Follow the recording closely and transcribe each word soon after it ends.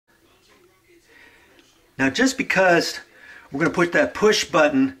Now just because we're going to put that push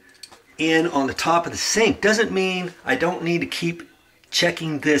button in on the top of the sink doesn't mean I don't need to keep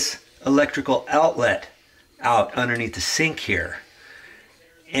checking this electrical outlet out underneath the sink here.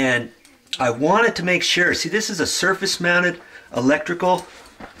 And I wanted to make sure, see, this is a surface mounted electrical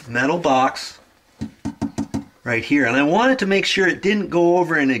metal box right here, and I wanted to make sure it didn't go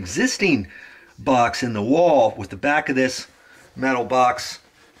over an existing box in the wall with the back of this metal box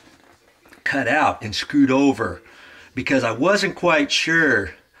cut out and screwed over, because I wasn't quite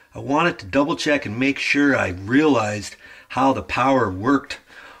sure. I wanted to double check and make sure I realized how the power worked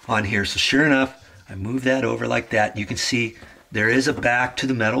on here. So sure enough, I moved that over like that. You can see there is a back to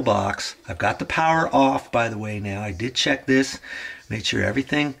the metal box. I've got the power off, by the way. Now I did check this, made sure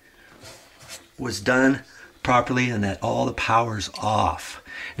everything was done properly and that all the power's off.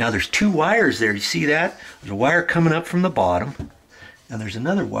 Now there's two wires there. You see that? There's a wire coming up from the bottom and there's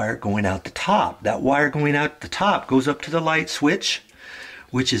another wire going out the top. That wire going out the top goes up to the light switch,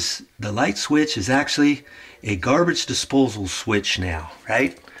 which is, the light switch is actually a garbage disposal switch now,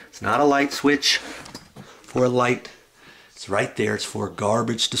 right? It's not a light switch for a light. It's right there. It's for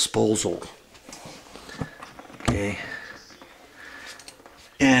garbage disposal. Okay.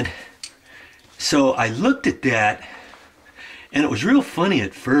 And so I looked at that, and it was real funny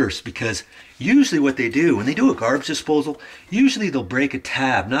at first, because usually what they do when they do a garbage disposal, usually they'll break a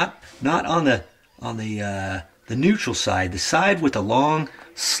tab, not on the neutral side. The side with a long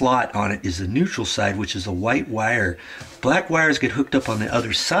slot on it is the neutral side, which is a white wire. Black wires get hooked up on the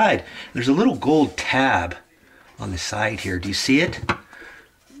other side. There's a little gold tab on the side here. Do you see it?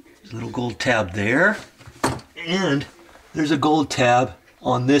 There's a little gold tab there, and there's a gold tab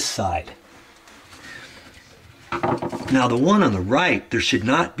on this side. Now the one on the right, there should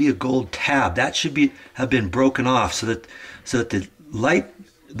not be a gold tab. That should have been broken off so that the light,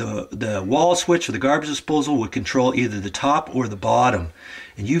 the wall switch for the garbage disposal would control either the top or the bottom.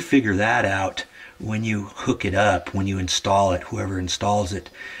 And you figure that out when you hook it up, when you install it, whoever installs it.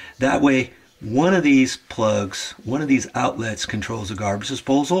 That way, one of these plugs, one of these outlets controls the garbage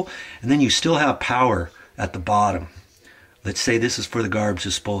disposal, and then you still have power at the bottom. Let's say this is for the garbage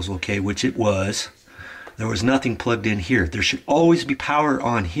disposal, okay, which it was. There was nothing plugged in here. There should always be power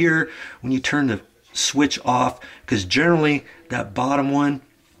on here when you turn the switch off, because generally that bottom one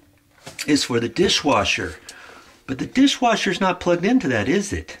is for the dishwasher. But the dishwasher's not plugged into that,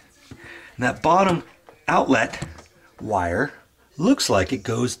 is it? And that bottom outlet wire looks like it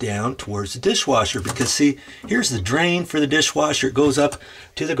goes down towards the dishwasher, because see, here's the drain for the dishwasher. It goes up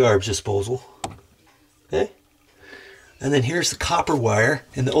to the garbage disposal. Okay? And then here's the copper wire.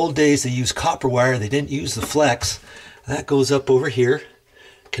 In the old days, they used copper wire. They didn't use the flex. That goes up over here,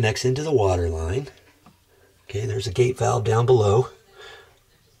 connects into the water line. Okay, there's a gate valve down below.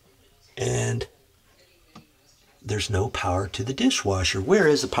 And there's no power to the dishwasher. Where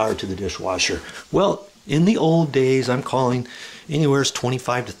is the power to the dishwasher? Well, in the old days, I'm calling anywhere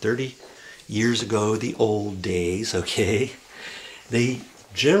 25 to 30 years ago, the old days, okay? They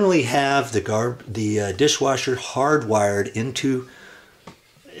generally have the dishwasher hardwired into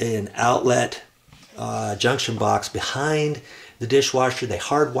an outlet junction box behind the dishwasher. They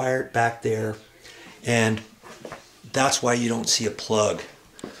hardwire it back there, and that's why you don't see a plug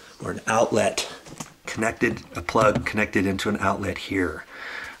or an outlet connected, a plug connected into an outlet here.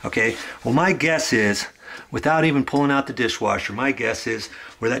 Okay, well, my guess is, without even pulling out the dishwasher, my guess is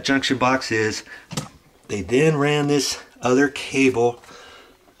where that junction box is, they then ran this other cable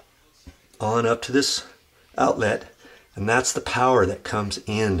on up to this outlet, and that's the power that comes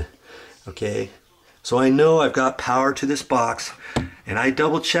in. Okay, so I know I've got power to this box, and I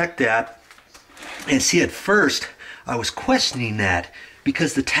double checked that, and see, at first I was questioning that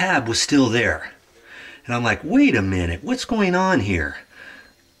because the tab was still there, and I'm like, wait a minute, what's going on here?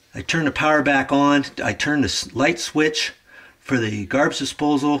 I turned the power back on. I turned the light switch for the garbage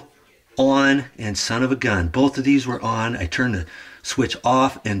disposal on, and son of a gun, both of these were on. I turned the switch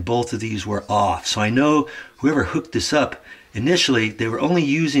off, and both of these were off. So I know whoever hooked this up, initially they were only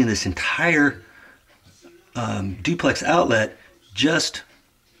using this entire duplex outlet just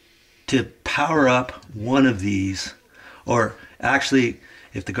to power up one of these. Or actually,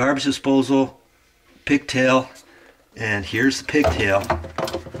 if the garbage disposal, pigtail, and here's the pigtail,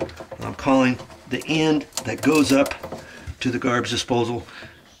 I'm calling the end that goes up to the garbage disposal,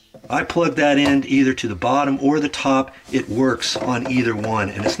 I plug that in either to the bottom or the top. It works on either one,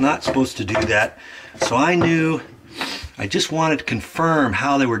 and it's not supposed to do that. So I knew, I just wanted to confirm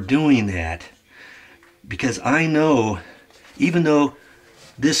how they were doing that, because I know, even though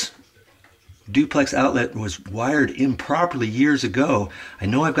this duplex outlet was wired improperly years ago. I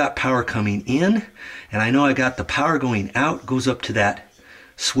know I've got power coming in, and I know I got the power going out, goes up to that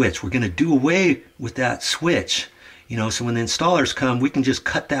switch. We're going to do away with that switch, you know, so when the installers come, we can just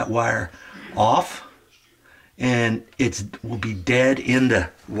cut that wire off, and it will be dead in the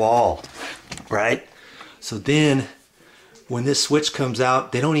wall, right? So then when this switch comes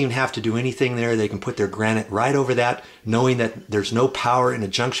out, they don't even have to do anything there. They can put their granite right over that, knowing that there's no power in a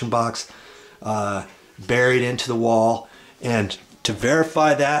junction box buried into the wall. And to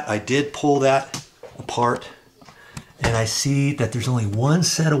verify that, I did pull that apart, and I see that there's only one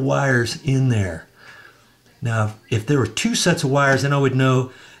set of wires in there. Now, if there were two sets of wires, then I would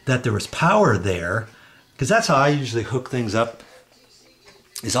know that there was power there, because that's how I usually hook things up,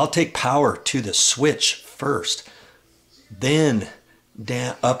 is I'll take power to the switch first, then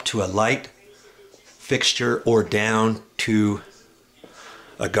down up to a light fixture or down to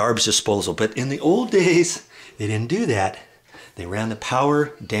a garbage disposal. But in the old days, they didn't do that. They ran the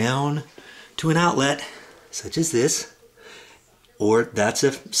power down to an outlet, such as this, or that's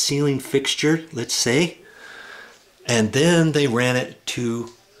a ceiling fixture, let's say, and then they ran it to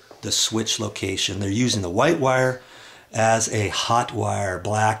the switch location. They're using the white wire as a hot wire,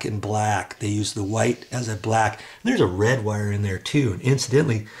 black and black. They use the white as a black. There's a red wire in there too, and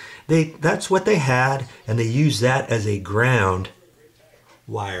incidentally, that's what they had, and they use that as a ground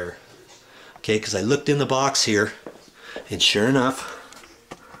wire. Okay, because I looked in the box here, and sure enough,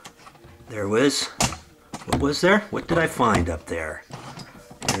 there was, what was there? What did I find up there?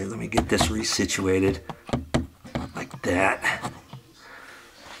 Okay, let me get this resituated like that.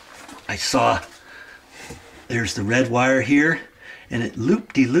 I saw there's the red wire here, and it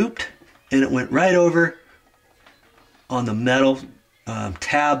looped-de-looped, and it went right over on the metal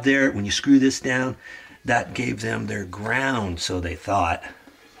tab there. When you screw this down, that gave them their ground, so they thought.